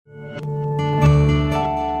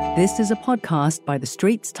This is a podcast by The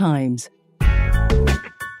Straits Times.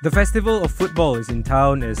 The festival of football is in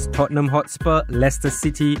town as Tottenham Hotspur, Leicester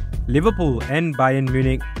City, Liverpool and Bayern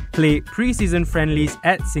Munich play pre-season friendlies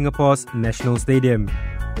at Singapore's National Stadium.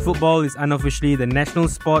 Football is unofficially the national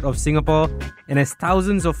sport of Singapore, and as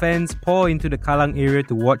thousands of fans pour into the Kallang area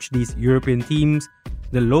to watch these European teams,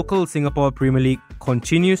 the local Singapore Premier League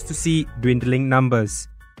continues to see dwindling numbers.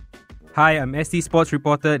 Hi, I'm ST Sports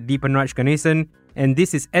reporter Deepanraj Ganesan, and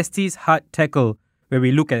this is ST's Hard Tackle, where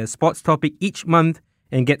we look at a sports topic each month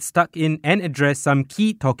and get stuck in and address some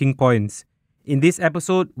key talking points. In this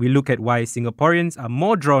episode, we look at why Singaporeans are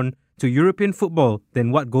more drawn to European football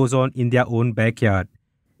than what goes on in their own backyard.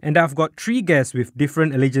 And I've got three guests with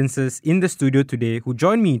different allegiances in the studio today who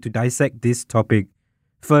join me to dissect this topic.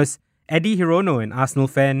 First, Eddie Hirono, an Arsenal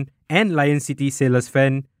fan and Lion City Sailors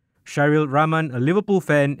fan, Sharil Rahman, a Liverpool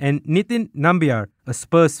fan, and Nitin Nambiar, a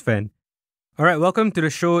Spurs fan. Alright, welcome to the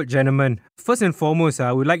show, gentlemen. First and foremost,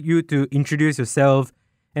 I would like you to introduce yourself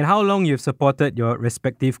and how long you've supported your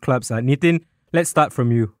respective clubs. Nitin, let's start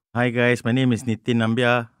from you. Hi guys, my name is Nitin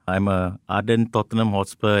Nambiar. I'm a ardent Tottenham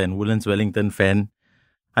Hotspur and Woodlands Wellington fan.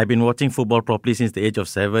 I've been watching football properly since the age of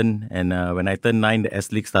 7, and when I turned 9, the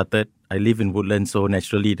S-League started. I live in Woodlands, so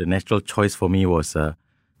naturally the natural choice for me was to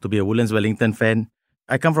be a Woodlands Wellington fan.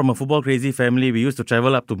 I come from a football-crazy family. We used to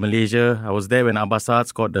travel up to Malaysia. I was there when Abbasad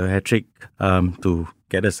scored the hat-trick to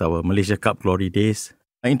get us our Malaysia Cup glory days.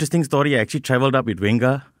 An interesting story, I actually travelled up with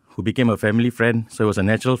Wenger, who became a family friend, so it was a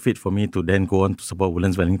natural fit for me to then go on to support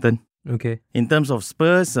Woodlands Wellington. Okay. In terms of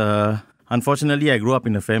Spurs, unfortunately, I grew up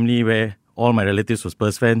in a family where all my relatives were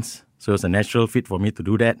Spurs fans, so it was a natural fit for me to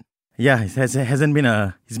do that. Yeah, it's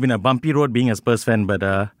been a bumpy road being a Spurs fan, but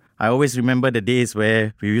I always remember the days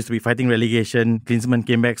where we used to be fighting relegation. Klinsmann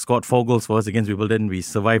came back, scored 4 goals for us against Wimbledon. We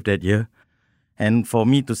survived that year. And for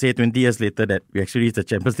me to say 20 years later that we actually reached the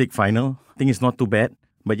Champions League final, I think it's not too bad.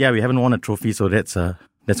 But yeah, we haven't won a trophy, so that's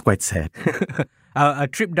quite sad. A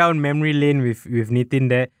trip down memory lane with Nitin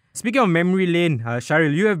there. Speaking of memory lane,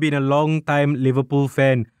 Sharil, you have been a long-time Liverpool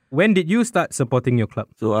fan. When did you start supporting your club?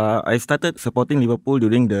 So I started supporting Liverpool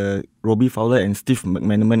during the Robbie Fowler and Steve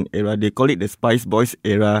McManaman era. They call it the Spice Boys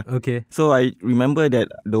era. Okay. So I remember that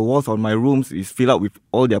the walls on my rooms is filled up with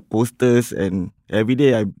all their posters, and every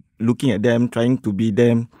day I'm looking at them, trying to be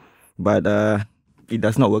them. But it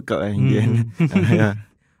does not work out in the end. Yeah.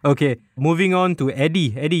 Okay, moving on to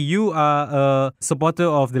Eddie. Eddie, you are a supporter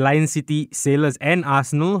of the Lion City Sailors and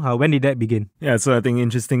Arsenal. When did that begin? Yeah, so I think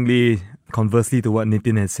interestingly, conversely to what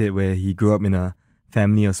Nitin had said, where he grew up in a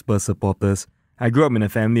family of Spurs supporters, I grew up in a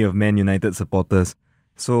family of Man United supporters.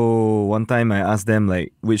 So one time I asked them,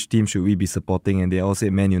 which team should we be supporting? And they all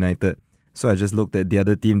said Man United. So I just looked at the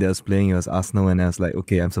other team that was playing, it was Arsenal, and I was like,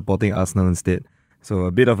 okay, I'm supporting Arsenal instead. So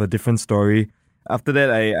a bit of a different story. After that,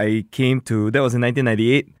 I came to, that was in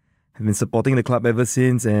 1998. I've been supporting the club ever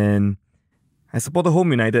since, and I supported Home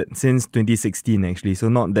United since 2016 actually, so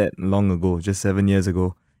not that long ago, just 7 years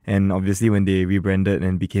ago. And obviously when they rebranded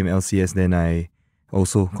and became LCS, then I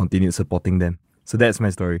also continued supporting them. So that's my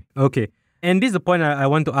story. Okay. And this is the point I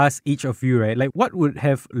want to ask each of you, right? What would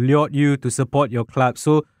have lured you to support your club?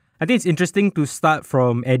 So I think it's interesting to start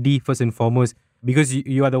from Eddie first and foremost, because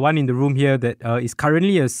you are the one in the room here that is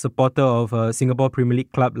currently a supporter of Singapore Premier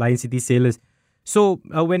League club, Lion City Sailors. So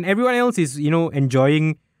when everyone else is,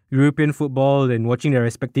 enjoying European football and watching their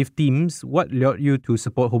respective teams, what lured you to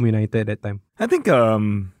support Home United at that time? I think,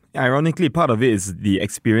 ironically, part of it is the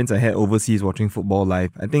experience I had overseas watching football live.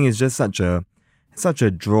 I think it's just such a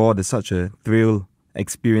draw, there's such a thrill,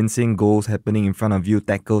 experiencing goals happening in front of you,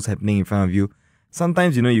 tackles happening in front of you.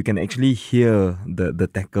 Sometimes, you can actually hear the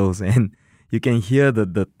tackles and you can hear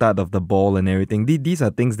the thud of the ball and everything. These are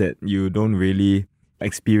things that you don't really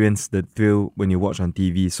experience the thrill when you watch on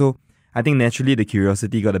TV. So I think naturally the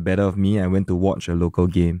curiosity got the better of me. I went to watch a local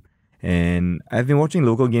game. And I've been watching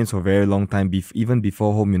local games for a very long time, even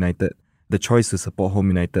before Home United, the choice to support Home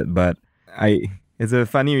United. But it's a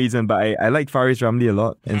funny reason, but I like Faris Ramli a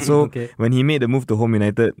lot. And so Okay. When he made the move to Home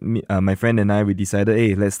United, my friend and I, we decided,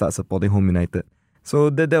 hey, let's start supporting Home United.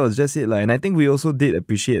 So that was just it. And I think we also did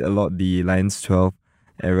appreciate a lot the Lions 12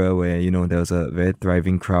 era where, there was a very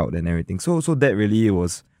thriving crowd and everything. So that really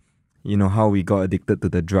was, how we got addicted to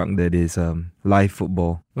the drug that is live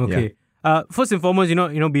football. Okay. Yeah. First and foremost,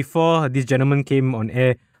 before this gentleman came on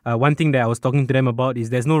air, one thing that I was talking to them about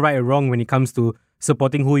is there's no right or wrong when it comes to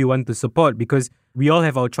supporting who you want to support, because we all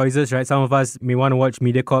have our choices, right? Some of us may want to watch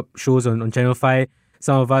MediaCorp shows on Channel 5.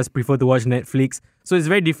 Some of us prefer to watch Netflix. So it's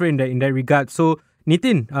very different in that regard. So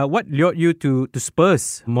Nitin, what lured you to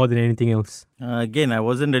Spurs more than anything else? Again, I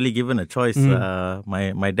wasn't really given a choice.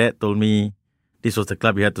 My dad told me this was the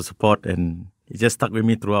club you had to support, and it just stuck with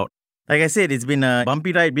me throughout. Like I said, it's been a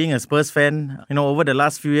bumpy ride being a Spurs fan. Over the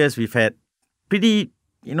last few years, we've had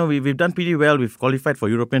we've done pretty well. We've qualified for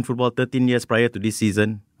European football 13 years prior to this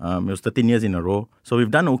season. It was 13 years in a row. So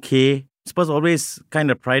we've done okay. Spurs always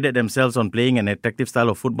kind of prided themselves on playing an attractive style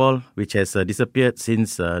of football, which has disappeared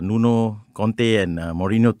since Nuno, Conte and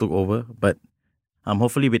Mourinho took over. But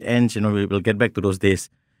hopefully with Ange, we'll get back to those days.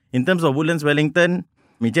 In terms of Woodlands Wellington,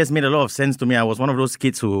 it just made a lot of sense to me. I was one of those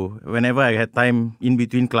kids who, whenever I had time in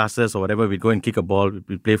between classes or whatever, we'd go and kick a ball,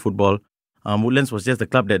 we'd play football. Woodlands was just the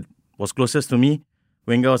club that was closest to me.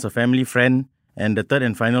 Wenger was a family friend. And the third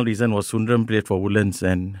and final reason was Sundram played for Woodlands.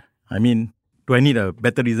 And do I need a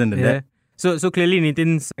better reason than that? So clearly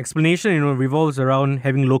Nitin's explanation, revolves around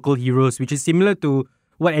having local heroes, which is similar to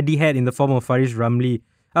what Eddie had in the form of Faris Ramli.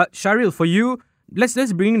 Sharil, for you,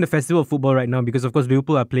 let's bring in the Festival of Football right now, because of course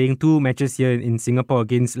Liverpool are playing 2 matches here in Singapore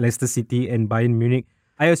against Leicester City and Bayern Munich.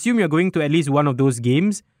 I assume you're going to at least one of those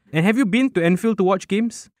games. And have you been to Anfield to watch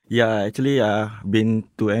games? Yeah, actually, I've been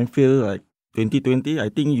to Anfield like 2020. I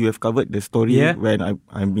think you have covered the story when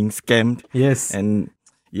I'm being scammed. Yes. And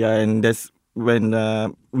that's when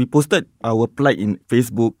we posted our plight in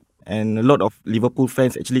Facebook, and a lot of Liverpool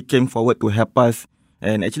fans actually came forward to help us.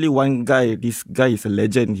 And actually this guy is a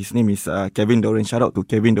legend. His name is Kevin Doran. Shout out to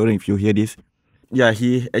Kevin Doran if you hear this. Yeah,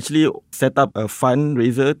 he actually set up a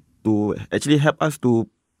fundraiser to actually help us to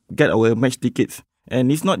get our match tickets.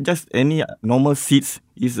 And it's not just any normal seats.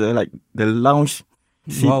 It's like the lounge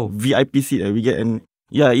seat, VIP seat that we get. And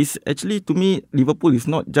yeah, it's actually, to me, Liverpool is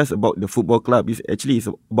not just about the football club. It's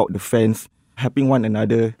about the fans helping one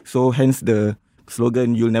another. So hence the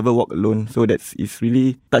slogan, "You'll never walk alone." So it's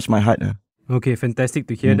really touched my heart. Okay, fantastic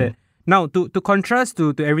to hear that. Now, to contrast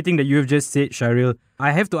to everything that you have just said, Sharil,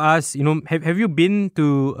 I have to ask, have you been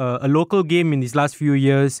to a local game in these last few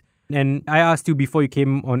years? And I asked you before you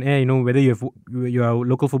came on air, whether you're a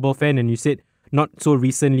local football fan, and you said not so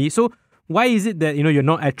recently. So why is it that, you're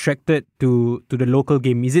not attracted to the local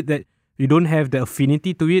game? Is it that you don't have the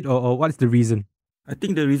affinity to it, or what's the reason? I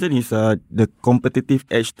think the reason is the competitive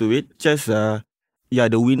edge to it. Just,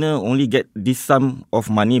 the winner only get this sum of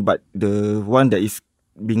money, but the one that is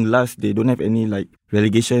being last, they don't have any like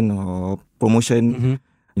relegation or promotion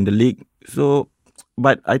in the league. So,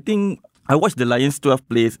 but I think I watched the Lions 12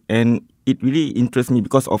 plays, and it really interests me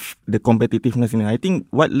because of the competitiveness. And I think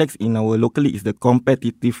what lacks in our local league is the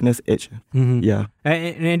competitiveness edge. Yeah.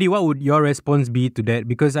 And Andy, what would your response be to that?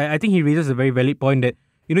 Because I think he raises a very valid point that,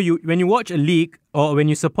 when you watch a league or when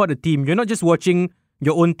you support a team, you're not just watching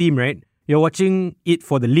your own team, right? You're watching it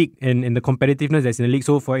for the league and the competitiveness that's in the league.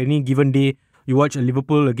 So for any given day, you watch a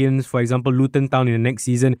Liverpool against, for example, Luton Town in the next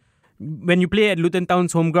season. When you play at Luton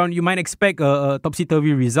Town's home ground, you might expect a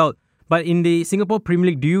topsy-turvy result. But in the Singapore Premier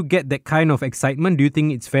League, do you get that kind of excitement? Do you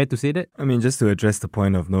think it's fair to say that? I mean, just to address the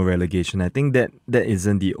point of no relegation, I think that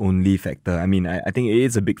isn't the only factor. I mean, I think it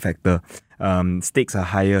is a big factor. Stakes are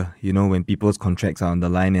higher, when people's contracts are on the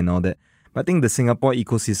line and all that. But I think the Singapore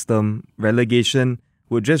ecosystem, relegation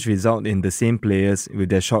would just result in the same players with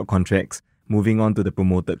their short contracts moving on to the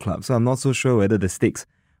promoted club. So I'm not so sure whether the stakes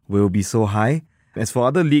will be so high. As for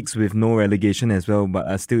other leagues with no relegation as well, but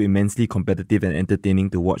are still immensely competitive and entertaining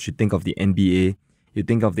to watch, you think of the NBA, you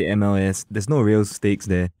think of the MLS, there's no real stakes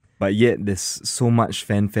there, but yet there's so much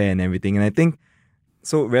fanfare and everything. And I think,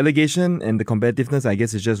 so relegation and the competitiveness, I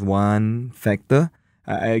guess, is just one factor.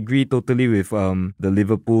 I agree totally with the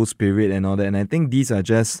Liverpool spirit and all that. And I think these are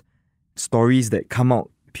just stories that come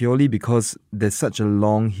out purely because there's such a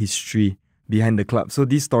long history behind the club. So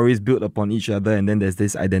these stories build upon each other, and then there's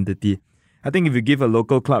this identity. I think if you give a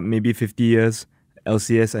local club maybe 50 years,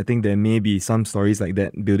 LCS, I think there may be some stories like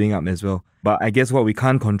that building up as well. But I guess what we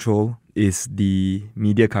can't control is the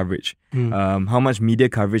media coverage. How much media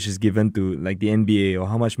coverage is given to like the NBA, or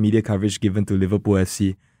how much media coverage given to Liverpool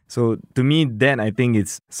FC. So to me, that I think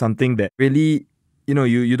it's something that really,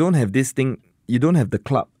 you don't have this thing, you don't have the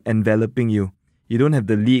club enveloping you. You don't have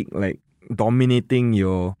the league like dominating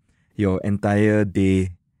your entire day.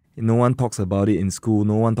 No one talks about it in school.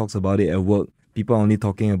 No one talks about it at work. People are only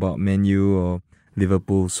talking about Man U or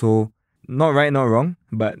Liverpool. So, not right, not wrong.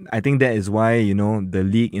 But I think that is why, the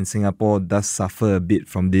league in Singapore does suffer a bit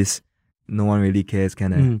from this no one really cares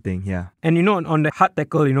kind of thing. Yeah. And, on the hard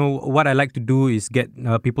tackle, what I like to do is get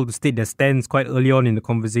people to state their stance quite early on in the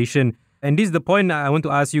conversation. And this is the point I want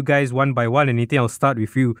to ask you guys one by one. And Nathan, I'll start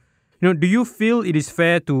with you. Do you feel it is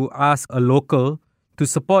fair to ask a local to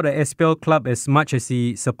support a SPL club as much as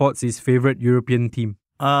he supports his favourite European team?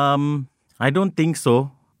 I don't think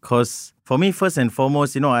so. Because for me, first and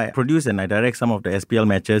foremost, I produce and I direct some of the SPL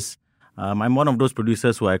matches. I'm one of those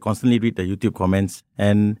producers who I constantly read the YouTube comments.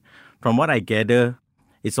 And from what I gather,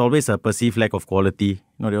 it's always a perceived lack of quality.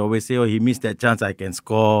 They always say, oh, he missed that chance, I can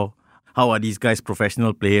score. How are these guys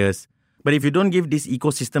professional players? But if you don't give this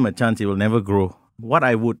ecosystem a chance, it will never grow. What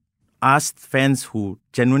I would ask fans who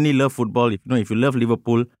genuinely love football, if you love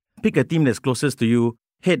Liverpool, pick a team that's closest to you,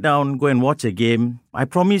 head down, go and watch a game. I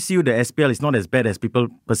promise you the SPL is not as bad as people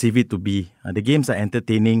perceive it to be. The games are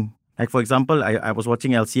entertaining. Like, for example, I was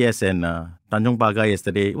watching LCS and Tanjong Pagar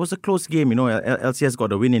yesterday. It was a close game, LCS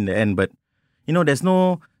got the win in the end, but there's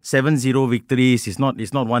no 7-0 victories. It's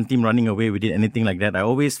not one team running away with it, anything like that. I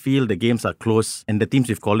always feel the games are close and the teams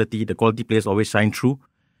with quality, the quality players always shine through.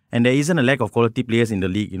 And there isn't a lack of quality players in the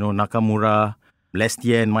league. Nakamura,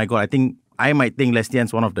 Lestienne, my God, I might think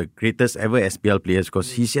Lestienne's one of the greatest ever SPL players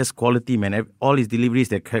because he's just quality, man. All his deliveries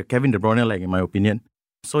that Kevin De Bruyne like, in my opinion.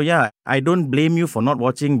 So yeah, I don't blame you for not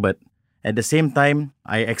watching, but at the same time,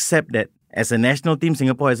 I accept that as a national team,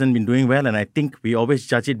 Singapore hasn't been doing well, and I think we always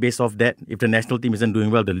judge it based off that. If the national team isn't doing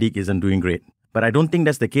well, the league isn't doing great. But I don't think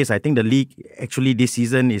that's the case. I think the league actually this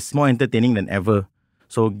season is more entertaining than ever.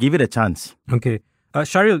 So give it a chance. Okay.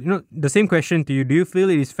 Sharil, the same question to you. Do you feel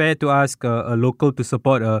it is fair to ask a local to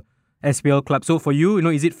support a SPL club? So for you,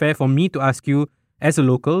 is it fair for me to ask you as a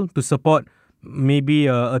local to support maybe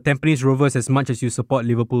a Tampines Rovers as much as you support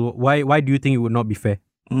Liverpool? Why do you think it would not be fair?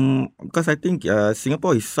 Because I think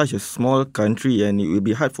Singapore is such a small country and it will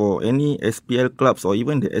be hard for any SPL clubs or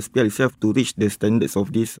even the SPL itself to reach the standards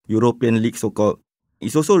of this European league so-called.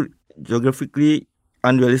 It's also geographically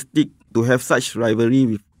unrealistic to have such rivalry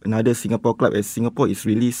with another Singapore club as Singapore is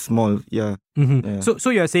really small. Yeah. Mm-hmm. Yeah. So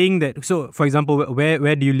you're saying that, so for example,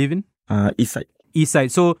 where do you live in? East side. East side.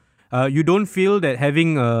 So you don't feel that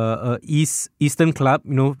having a Eastern club,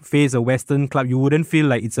 face a Western club, you wouldn't feel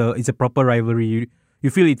like it's a proper rivalry. You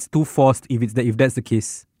feel it's too forced if that's the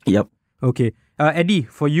case. Yep. Okay. Eddie,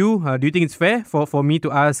 for you, do you think it's fair for me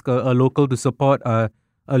to ask a local to support a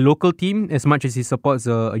local team as much as he supports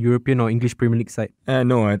a European or English Premier League side?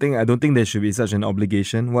 No, I don't think there should be such an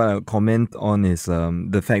obligation. What I'll comment on is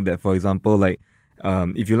the fact that, for example,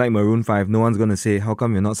 if you like Maroon 5, no one's going to say, how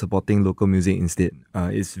come you're not supporting local music instead?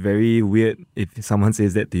 It's very weird if someone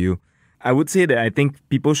says that to you. I would say that I think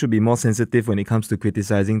people should be more sensitive when it comes to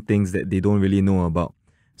criticizing things that they don't really know about.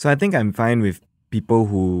 So I think I'm fine with people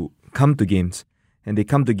who come to games and they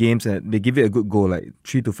come to games and they give it a good go, like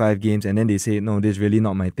 3 to 5 games, and then they say, no, this is really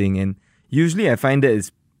not my thing. And usually I find that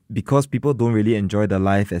it's because people don't really enjoy the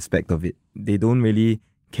live aspect of it. They don't really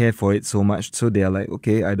care for it so much. So they are like,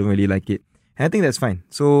 okay, I don't really like it. And I think that's fine.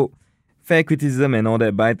 So fair criticism and all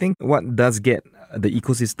that. But I think what does get the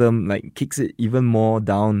ecosystem, kicks it even more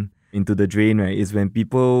down into the drain, right, is when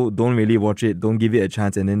people don't really watch it, don't give it a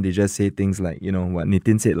chance, and then they just say things like, what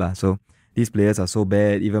Nitin said lah. So these players are so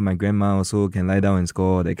bad, even my grandma also can lie down and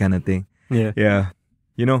score, that kind of thing. Yeah. Yeah.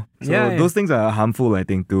 So yeah. Those things are harmful, I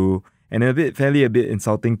think, too, and a bit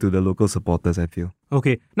insulting to the local supporters, I feel.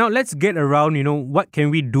 Okay, now let's get around, what can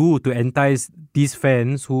we do to entice these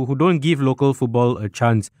fans who don't give local football a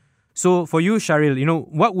chance? So for you, Sharil,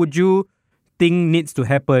 what would you think needs to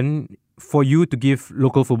happen for you to give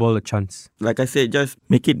local football a chance? Like I said, just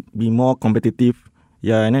make it be more competitive.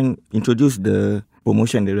 Yeah, and then introduce the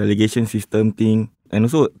promotion, the relegation system thing. And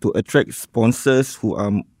also to attract sponsors who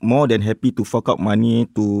are more than happy to fork out money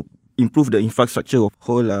to improve the infrastructure of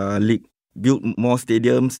whole league. Build more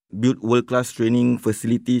stadiums, build world-class training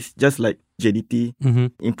facilities, just like JDT. Mm-hmm.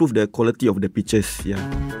 Improve the quality of the pitches. Yeah.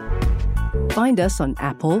 Find us on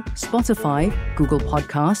Apple, Spotify, Google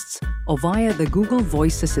Podcasts, or via the Google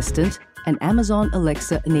Voice Assistant and Amazon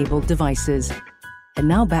Alexa-enabled devices. And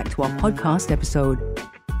now back to our podcast episode.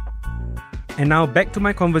 And now back to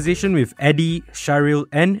my conversation with Eddie, Sharil,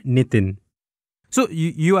 and Nitin. So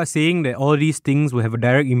you are saying that all these things will have a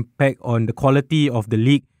direct impact on the quality of the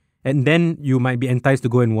league, and then you might be enticed to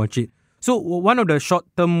go and watch it. So one of the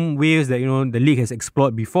short-term ways that the league has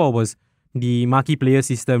explored before was the marquee player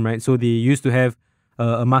system, right? So they used to have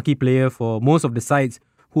a marquee player for most of the sides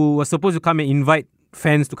who was supposed to come and invite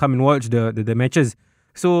fans to come and watch the matches.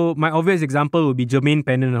 So my obvious example would be Jermaine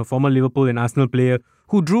Pennant, a former Liverpool and Arsenal player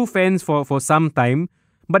who drew fans for some time.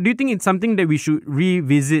 But do you think it's something that we should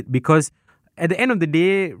revisit? Because at the end of the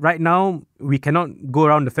day, right now, we cannot go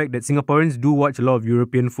around the fact that Singaporeans do watch a lot of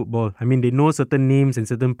European football. I mean, they know certain names and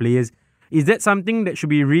certain players. Is that something that should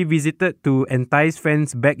be revisited to entice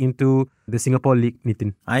fans back into the Singapore League,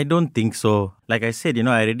 Nitin? I don't think so. Like I said,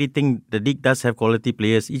 I already think the league does have quality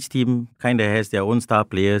players. Each team kind of has their own star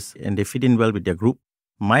players and they fit in well with their group.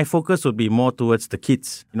 My focus would be more towards the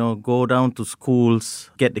kids. Go down to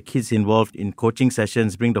schools, get the kids involved in coaching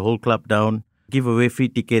sessions, bring the whole club down, give away free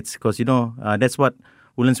tickets because, that's what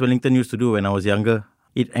Woodlands Wellington used to do when I was younger.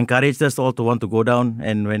 It encouraged us all to want to go down.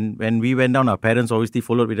 And when we went down, our parents obviously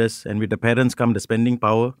followed with us. And with the parents come the spending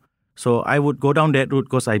power. So I would go down that route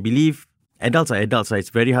because I believe adults are adults. It's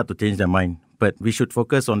very hard to change their mind. But we should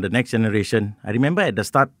focus on the next generation. I remember at the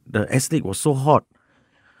start, the S-League was so hot.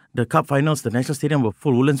 The cup finals, the National Stadium were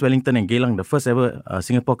full. Woodlands, Wellington and Geylang, the first ever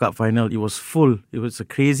Singapore Cup final, it was full. It was a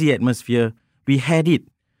crazy atmosphere. We had it.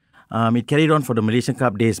 It carried on for the Malaysian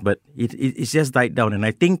Cup days, but it's just died down. And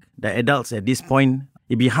I think the adults at this point,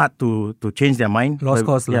 it'd be hard to change their mind. Lost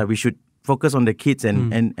cause. Yeah, we should focus on the kids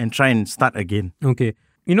and try and start again. Okay.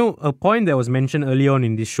 A point that was mentioned early on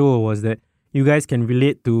in this show was that you guys can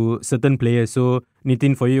relate to certain players. So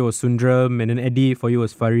Nitin, for you was Sundram, and then Eddie, for you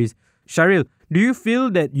was Faris. Sharil, do you feel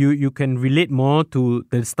that you can relate more to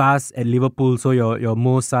the stars at Liverpool? So your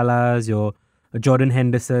Mo Salahs, your Jordan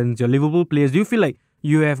Hendersons, your Liverpool players. Do you feel like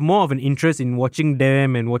you have more of an interest in watching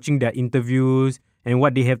them and watching their interviews and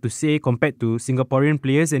what they have to say compared to Singaporean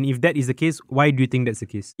players? And if that is the case, why do you think that's the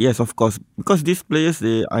case? Yes, of course. Because these players,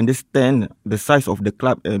 they understand the size of the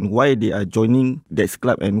club and why they are joining that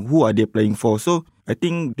club and who are they playing for. So I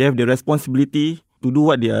think they have the responsibility to do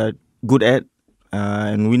what they are good at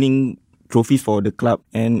and winning trophies for the club.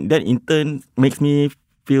 And that in turn makes me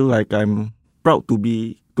feel like I'm proud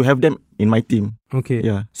to have them in my team. Okay.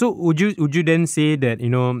 Yeah. So would you then say that,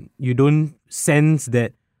 you don't sense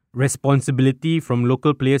that responsibility from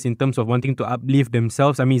local players in terms of wanting to uplift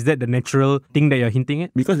themselves? I mean, is that the natural thing that you're hinting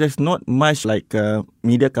at? Because there's not much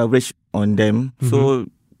media coverage on them. Mm-hmm. So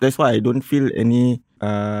that's why I don't feel any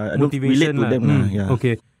I don't relate to them. Yeah.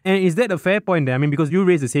 Okay. And is that a fair point there? I mean, because you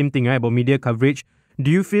raised the same thing, right, about media coverage. Do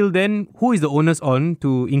you feel then, who is the onus on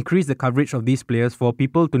to increase the coverage of these players for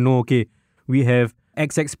people to know, okay, we have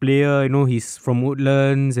XX player, he's from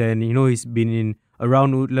Woodlands and, he's been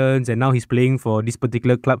around Woodlands and now he's playing for this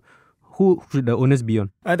particular club. Who should the onus be on?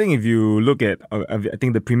 I think if you look at, I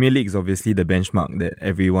think the Premier League is obviously the benchmark that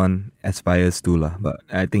everyone aspires to, but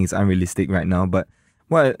I think it's unrealistic right now. But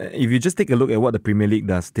if you just take a look at what the Premier League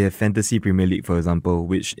does, they have Fantasy Premier League, for example,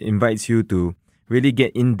 which invites you to really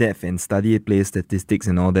get in-depth and study player statistics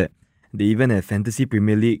and all that. They even have Fantasy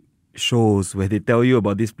Premier League shows where they tell you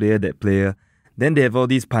about this player, that player. Then they have all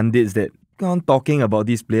these pundits that go on talking about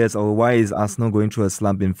these players, or why is Arsenal going through a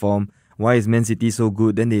slump in form? Why is Man City so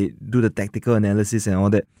good? Then they do the tactical analysis and all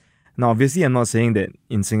that. Now, obviously, I'm not saying that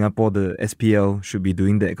in Singapore, the SPL should be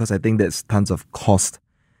doing that because I think that's tons of cost.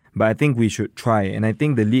 But I think we should try. And I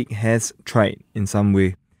think the league has tried in some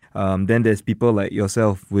way. Then there's people like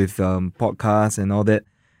yourself with podcasts and all that.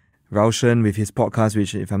 Raushan with his podcast,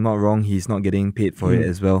 which, if I'm not wrong, he's not getting paid for it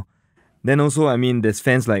as well. Then also, I mean, there's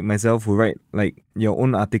fans like myself who write like your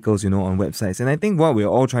own articles, on websites. And I think what we're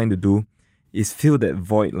all trying to do is fill that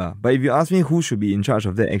void. But if you ask me who should be in charge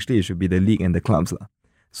of that, actually it should be the league and the clubs.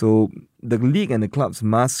 So the league and the clubs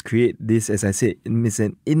must create this, as I said, it's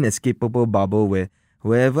an inescapable bubble where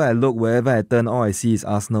wherever I look, wherever I turn, all I see is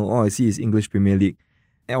Arsenal, all I see is English Premier League.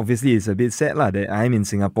 And obviously, it's a bit sad that I'm in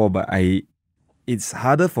Singapore, but it's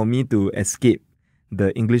harder for me to escape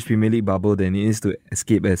the English Premier League bubble than it is to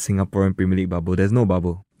escape a Singaporean Premier League bubble. There's no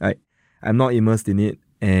bubble. I'm not immersed in it,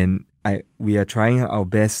 and we are trying our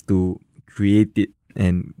best to create it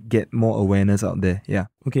and get more awareness out there. Yeah.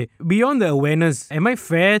 Okay. Beyond the awareness, am I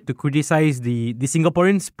fair to criticize the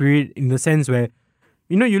Singaporean spirit in the sense where,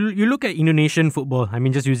 you look at Indonesian football, I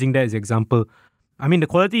mean, just using that as an example, I mean, the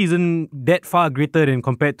quality isn't that far greater than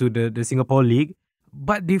compared to the Singapore League,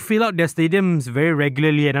 but they fill out their stadiums very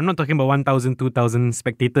regularly, and I'm not talking about 1,000, 2,000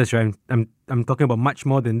 spectators, right? I'm talking about much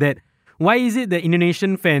more than that. Why is it that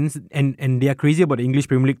Indonesian fans, and they are crazy about the English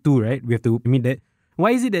Premier League too, right? We have to admit that.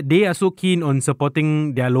 Why is it that they are so keen on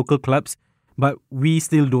supporting their local clubs, but we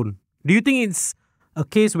still don't? Do you think it's a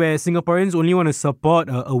case where Singaporeans only want to support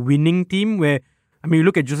a winning team where, I mean, you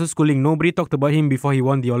look at Joseph Schooling, nobody talked about him before he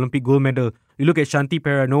won the Olympic gold medal. You look at Shanti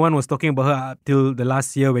Pereira, no one was talking about her up till the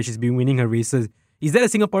last year where she's been winning her races. Is that a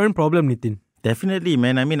Singaporean problem, Nitin? Definitely,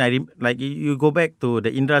 man. I mean, you go back to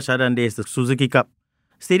the Indra Shadan days, the Suzuki Cup.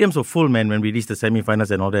 Stadiums were full, man, when we reached the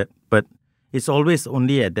semi-finals and all that. But it's always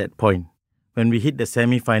only at that point. When we hit the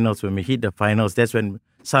semi-finals, when we hit the finals, that's when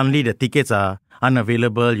suddenly the tickets are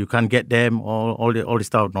unavailable. You can't get them, all this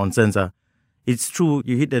stuff of nonsense. It's true,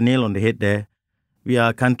 you hit the nail on the head there. We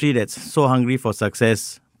are a country that's so hungry for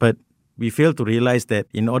success, but we fail to realize that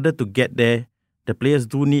in order to get there, the players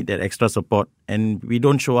do need that extra support, and we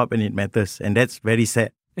don't show up when it matters, and that's very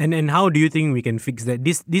sad. And how do you think we can fix that?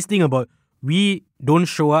 This thing about we don't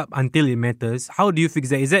show up until it matters, how do you fix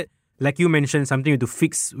that? Is that, like you mentioned, something you have to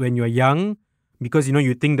fix when you're young, because,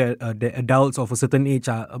 you think that the adults of a certain age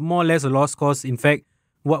are more or less a lost cause. In fact,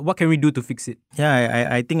 what can we do to fix it? Yeah,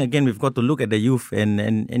 I think again we've got to look at the youth and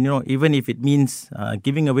even if it means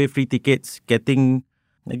giving away free tickets, getting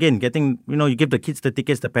you give the kids the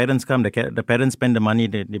tickets, the parents come, the parents spend the money,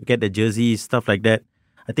 they get the jerseys, stuff like that.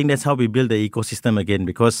 I think that's how we build the ecosystem again,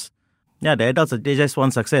 because the adults, they just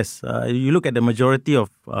want success. You look at the majority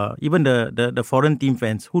of even the foreign team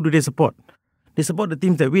fans, who do they support? They support the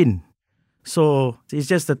teams that win. So it's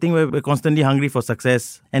just a thing where we're constantly hungry for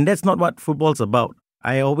success, and that's not what football's about.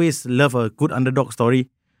 I always love a good underdog story.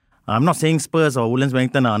 I'm not saying Spurs or Woodlands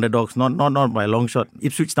Wellington are underdogs, not by a long shot.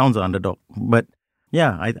 Ipswich Town's an underdog. But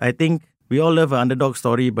yeah, I think we all love an underdog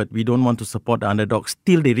story, but we don't want to support the underdogs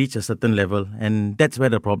till they reach a certain level. And that's where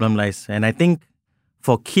the problem lies. And I think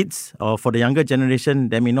for kids or for the younger generation,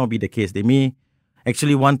 that may not be the case. They may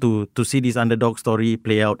actually want to see this underdog story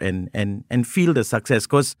play out and feel the success.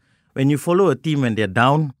 Because when you follow a team when they're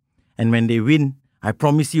down and when they win, I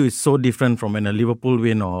promise you it's so different from when a Liverpool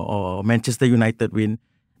win or Manchester United win.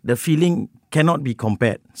 The feeling cannot be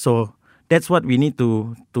compared. So that's what we need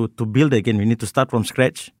to build again. We need to start from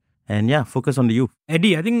scratch and focus on the youth.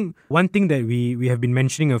 Eddie, I think one thing that we have been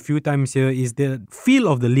mentioning a few times here is the feel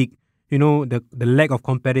of the league. The lack of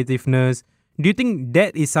competitiveness. Do you think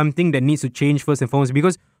that is something that needs to change first and foremost?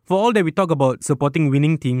 Because for all that we talk about supporting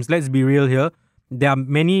winning teams, let's be real here. There are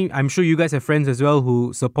many, I'm sure you guys have friends as well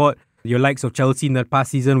who support your likes of Chelsea in that past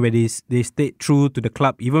season where they stayed true to the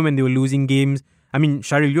club even when they were losing games. I mean,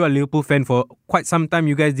 Sharil, you are a Liverpool fan for quite some time.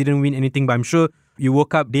 You guys didn't win anything, but I'm sure you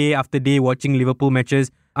woke up day after day watching Liverpool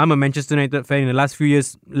matches. I'm a Manchester United fan. In the last few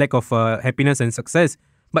years, lack of happiness and success.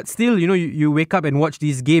 But still, you wake up and watch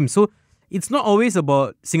these games. So it's not always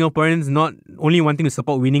about Singaporeans not only wanting to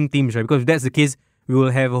support winning teams, right? Because if that's the case, we will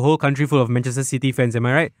have a whole country full of Manchester City fans. Am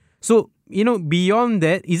I right? So, beyond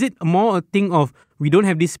that, is it more a thing of we don't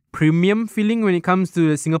have this premium feeling when it comes to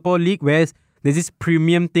the Singapore League, whereas there's this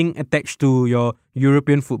premium thing attached to your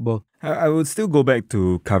European football? I would still go back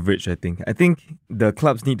to coverage, I think. I think the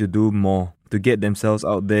clubs need to do more to get themselves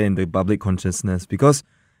out there in the public consciousness, because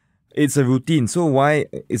it's a routine. So why,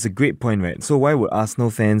 it's a great point, right? So why would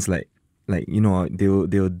Arsenal fans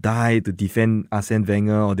they'll die to defend Arsene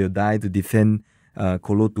Wenger, or they'll die to defend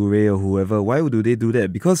Kolo Touré or whoever? Why do they do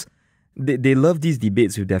that? Because they love these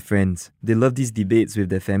debates with their friends. They love these debates with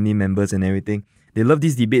their family members and everything. They love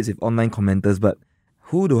these debates with online commenters. But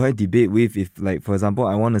who do I debate with if, like, for example,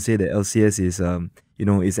 I want to say that LCS is,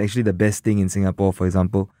 is actually the best thing in Singapore, for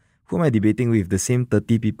example? Who am I debating with? The same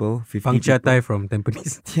 30 people, 50 Pang Chia people? Tai from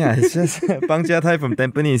Tampines. Yeah, it's just Pang Chia Tai from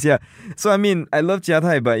Tampines, yeah. So, I mean, I love Chia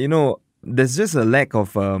Tai, but, there's just a lack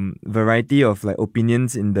of variety of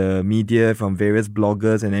opinions in the media from various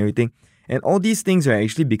bloggers and everything. And all these things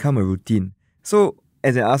actually become a routine. So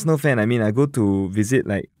as an Arsenal fan, I go to visit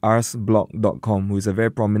arsblog.com, who is a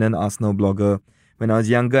very prominent Arsenal blogger. When I was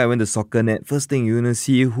younger, I went to SoccerNet. First thing, you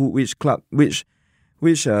see which club, which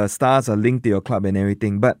stars are linked to your club and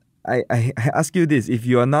everything. But I ask you this, if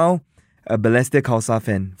you are now a Balestier Khalsa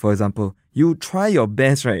fan, for example, you try your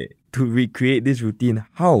best, right, to recreate this routine.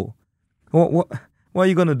 How? What are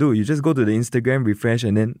you going to do? You just go to the Instagram, refresh,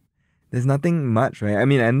 and then there's nothing much, right?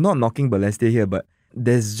 I'm not knocking Balestier here, but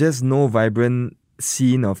there's just no vibrant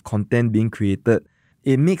scene of content being created.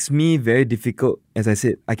 It makes me very difficult. As I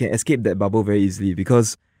said, I can escape that bubble very easily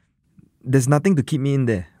because there's nothing to keep me in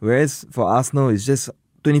there. Whereas for Arsenal, it's just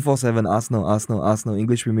 24/7 Arsenal,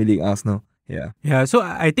 English Premier League, Arsenal. Yeah, so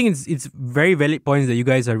I think it's very valid points that you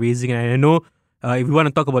guys are raising. And I know if we want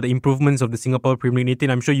to talk about the improvements of the Singapore Premier League, Nathan,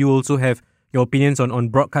 I'm sure you also have your opinions on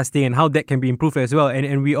broadcasting and how that can be improved as well.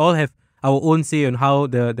 And we all have our own say on how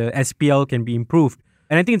the SPL can be improved.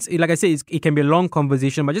 And I think it's, like I said, it can be a long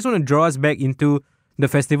conversation, but I just want to draw us back into the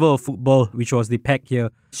Festival of Football, which was the pack here.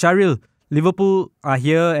 Sharil, Liverpool are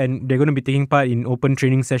here and they're going to be taking part in open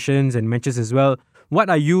training sessions and matches as well. What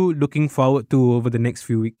are you looking forward to over the next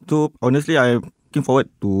few weeks? So honestly, I'm looking forward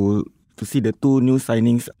to see the two new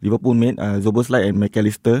signings Liverpool made, Szoboszlai and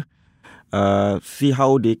McAllister. See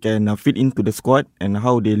how they can fit into the squad and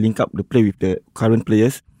how they link up the play with the current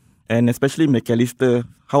players. And especially McAllister,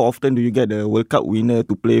 how often do you get the World Cup winner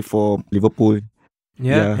to play for Liverpool?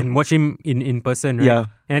 Yeah, and watch him in person, right? Yeah.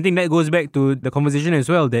 And I think that goes back to the conversation as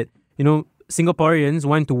well that, Singaporeans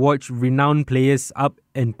want to watch renowned players up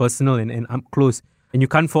and personal and up close. And you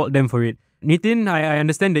can't fault them for it. Nitin, I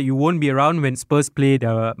understand that you won't be around when Spurs play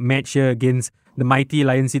their match here against the mighty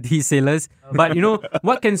Lion City Sailors. But,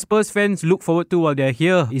 what can Spurs fans look forward to while they're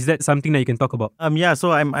here? Is that something that you can talk about?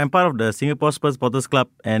 So I'm part of the Singapore Spurs Supporters Club,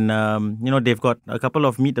 and they've got a couple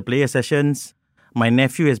of meet the player sessions. My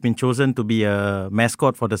nephew has been chosen to be a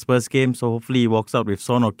mascot for the Spurs game, so hopefully he walks out with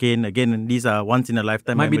Son or Kane. Again, these are once in a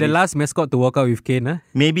lifetime Might be the memories. last mascot to walk out with Kane, huh?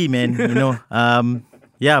 Maybe, man.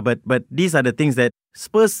 Yeah, but these are the things that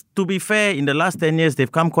Spurs, to be fair, in the last 10 years,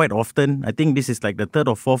 they've come quite often. I think this is like the third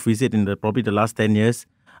or fourth visit in probably the last 10 years.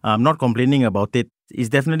 I'm not complaining about it. It's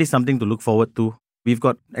definitely something to look forward to. We've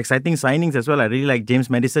got exciting signings as well. I really like James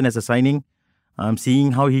Maddison as a signing. I'm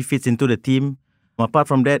seeing how he fits into the team. Apart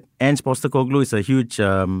from that, Ange Postecoglou is a huge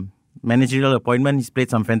managerial appointment. He's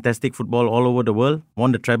played some fantastic football all over the world.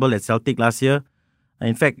 Won the treble at Celtic last year.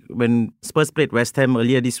 In fact, when Spurs played West Ham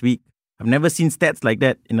earlier this week, I've never seen stats like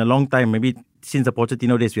that in a long time. Maybe since the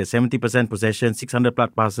Pochettino days, we had 70% possession, 600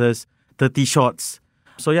 plus passes, 30 shots.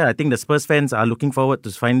 So yeah, I think the Spurs fans are looking forward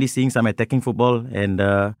to finally seeing some attacking football.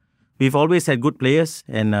 And we've always had good players,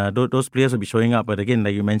 and those players will be showing up. But again,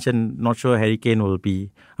 like you mentioned, not sure Harry Kane will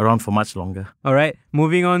be around for much longer. All right,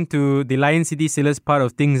 moving on to the Lion City Sailors part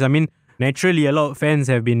of things. I mean, naturally, a lot of fans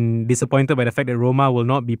have been disappointed by the fact that Roma will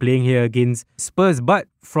not be playing here against Spurs. But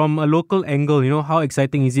from a local angle, how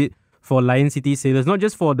exciting is it for Lion City Sailors, not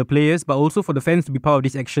just for the players, but also for the fans to be part of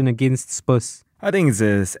this action against Spurs? I think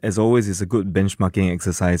it's as always, it's a good benchmarking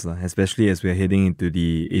exercise, especially as we're heading into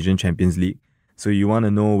the Asian Champions League. So you want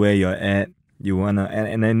to know where you're at.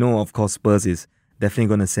 And I know, of course, Spurs is definitely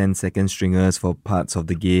going to send second stringers for parts of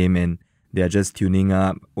the game, and they're just tuning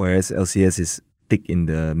up, whereas LCS is thick in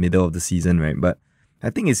the middle of the season, right? But I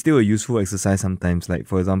think it's still a useful exercise sometimes. Like,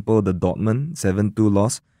 for example, the Dortmund 7-2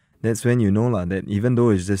 loss. That's when you know that even though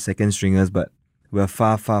it's just second stringers, but we're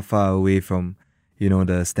far, far, far away from,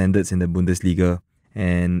 the standards in the Bundesliga.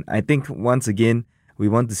 And I think, once again, we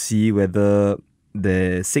want to see whether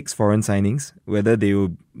the 6 foreign signings, whether they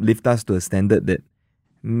will lift us to a standard that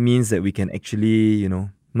means that we can actually,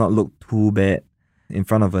 not look too bad in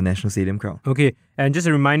front of a national stadium crowd. Okay, and just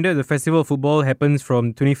a reminder, the Festival of Football happens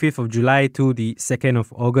from 25th of July to the 2nd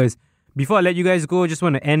of August. Before I let you guys go, I just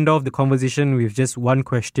want to end off the conversation with just one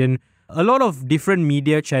question. A lot of different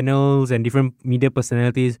media channels and different media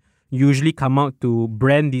personalities usually come out to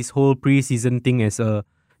brand this whole pre-season thing as a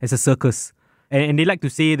circus. And they like to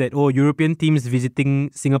say that, European teams visiting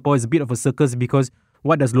Singapore is a bit of a circus because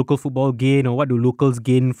what does local football gain, or what do locals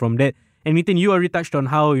gain from that? And Nitin, you already touched on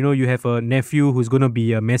how, you have a nephew who's going to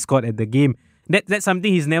be a mascot at the game. That's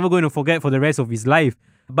something he's never going to forget for the rest of his life.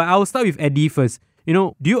 But I'll start with Eddie first.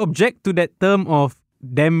 Do you object to that term of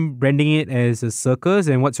them branding it as a circus,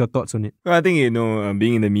 and what's your thoughts on it? Well, I think,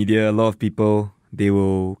 being in the media, a lot of people, they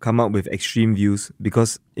will come up with extreme views,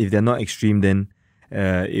 because if they're not extreme, then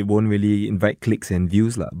it won't really invite clicks and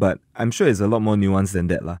views. But I'm sure it's a lot more nuanced than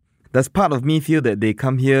that. Does part of me feel that they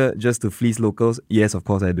come here just to fleece locals? Yes, of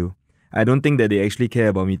course I do. I don't think that they actually care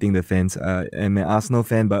about meeting the fans. I'm an Arsenal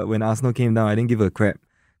fan, but when Arsenal came down, I didn't give a crap.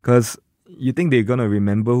 Because you think they're going to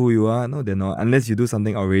remember who you are? No, they're not. Unless you do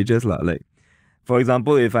something outrageous. Like, for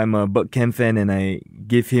example, if I'm a Bergkamp fan and I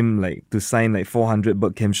give him to sign 400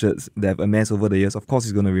 Bergkamp shirts that have amassed over the years, of course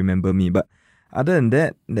he's going to remember me. But other than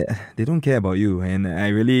that, they don't care about you. And I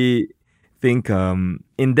really think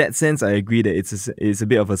in that sense, I agree that it's a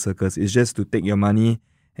bit of a circus. It's just to take your money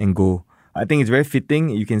and go. I think it's very fitting.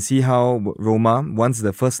 You can see how Roma, once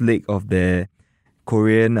the first leg of their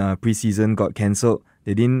Korean preseason got cancelled,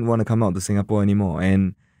 they didn't want to come out to Singapore anymore.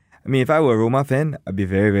 And I mean, if I were a Roma fan, I'd be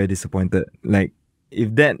very, very disappointed.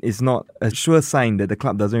 If that is not a sure sign that the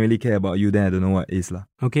club doesn't really care about you, then I don't know what is.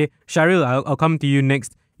 Okay, Sharil, I'll come to you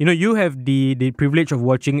next. You have the privilege of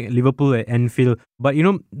watching Liverpool at Anfield, but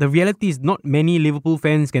the reality is not many Liverpool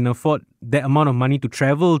fans can afford that amount of money to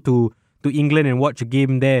travel to England and watch a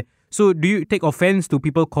game there. So do you take offense to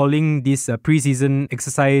people calling this pre-season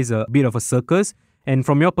exercise a bit of a circus? And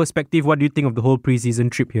from your perspective, what do you think of the whole pre-season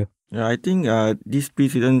trip here? Yeah, I think this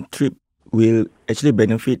pre-season trip will actually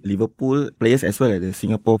benefit Liverpool players as well as the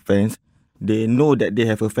Singapore fans. They know that they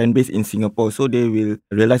have a fan base in Singapore, so they will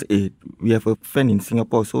realize, we have a fan in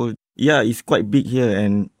Singapore. So yeah, it's quite big here,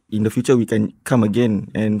 and in the future we can come again.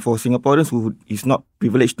 And for Singaporeans who is not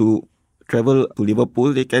privileged to travel to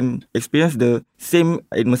Liverpool, they can experience the same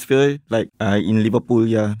atmosphere like in Liverpool.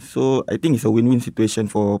 Yeah, so I think it's a win-win situation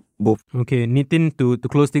for both. Okay, Nitin, to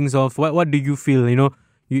close things off, what do you feel?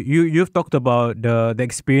 You've talked about the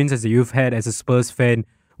experiences that you've had as a Spurs fan.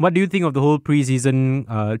 What do you think of the whole pre-season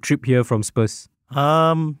trip here from Spurs?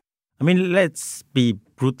 I mean, let's be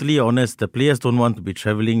brutally honest. The players don't want to be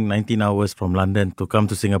travelling 19 hours from London to come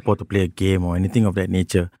to Singapore to play a game or anything of that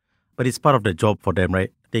nature. But it's part of the job for them,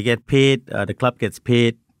 right? They get paid, the club gets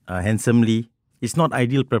paid handsomely. It's not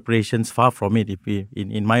ideal preparations, far from it,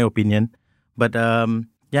 in my opinion. But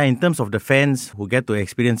yeah, in terms of the fans who get to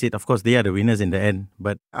experience it, of course, they are the winners in the end.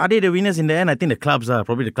 But are they the winners in the end? I think the clubs are.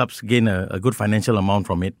 Probably the clubs gain a good financial amount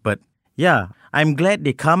from it. But yeah, I'm glad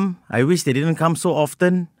they come. I wish they didn't come so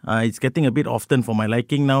often. It's getting a bit often for my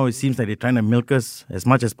liking now. It seems like they're trying to milk us as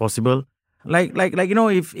much as possible. Like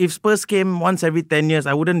if Spurs came once every 10 years,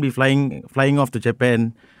 I wouldn't be flying off to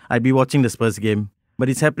Japan. I'd be watching the Spurs game. But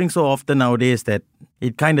it's happening so often nowadays that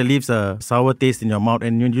it kind of leaves a sour taste in your mouth.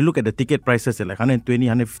 And when you look at the ticket prices, they're like $120,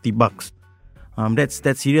 $150.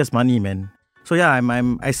 That's serious money, man. So yeah,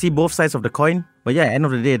 I see both sides of the coin. But yeah, at the end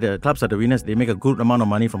of the day, the clubs are the winners. They make a good amount of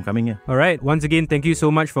money from coming here. All right. Once again, thank you so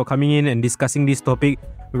much for coming in and discussing this topic.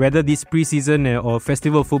 Whether this pre-season or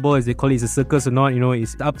festival football, as they call it, is a circus or not,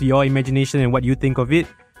 it's up to your imagination and what you think of it.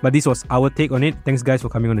 But this was our take on it. Thanks, guys, for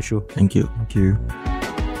coming on the show. Thank you. Thank you.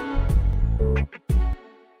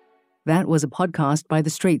 That was a podcast by The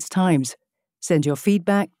Straits Times. Send your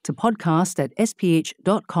feedback to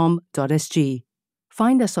podcast@sph.com.sg.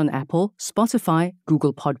 Find us on Apple, Spotify,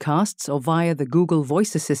 Google Podcasts, or via the Google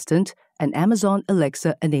Voice Assistant and Amazon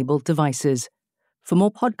Alexa-enabled devices. For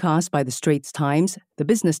more podcasts by The Straits Times, The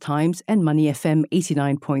Business Times, and Money FM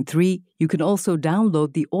 89.3, you can also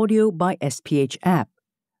download the Audio by SPH app.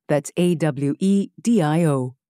 That's AWEDIO.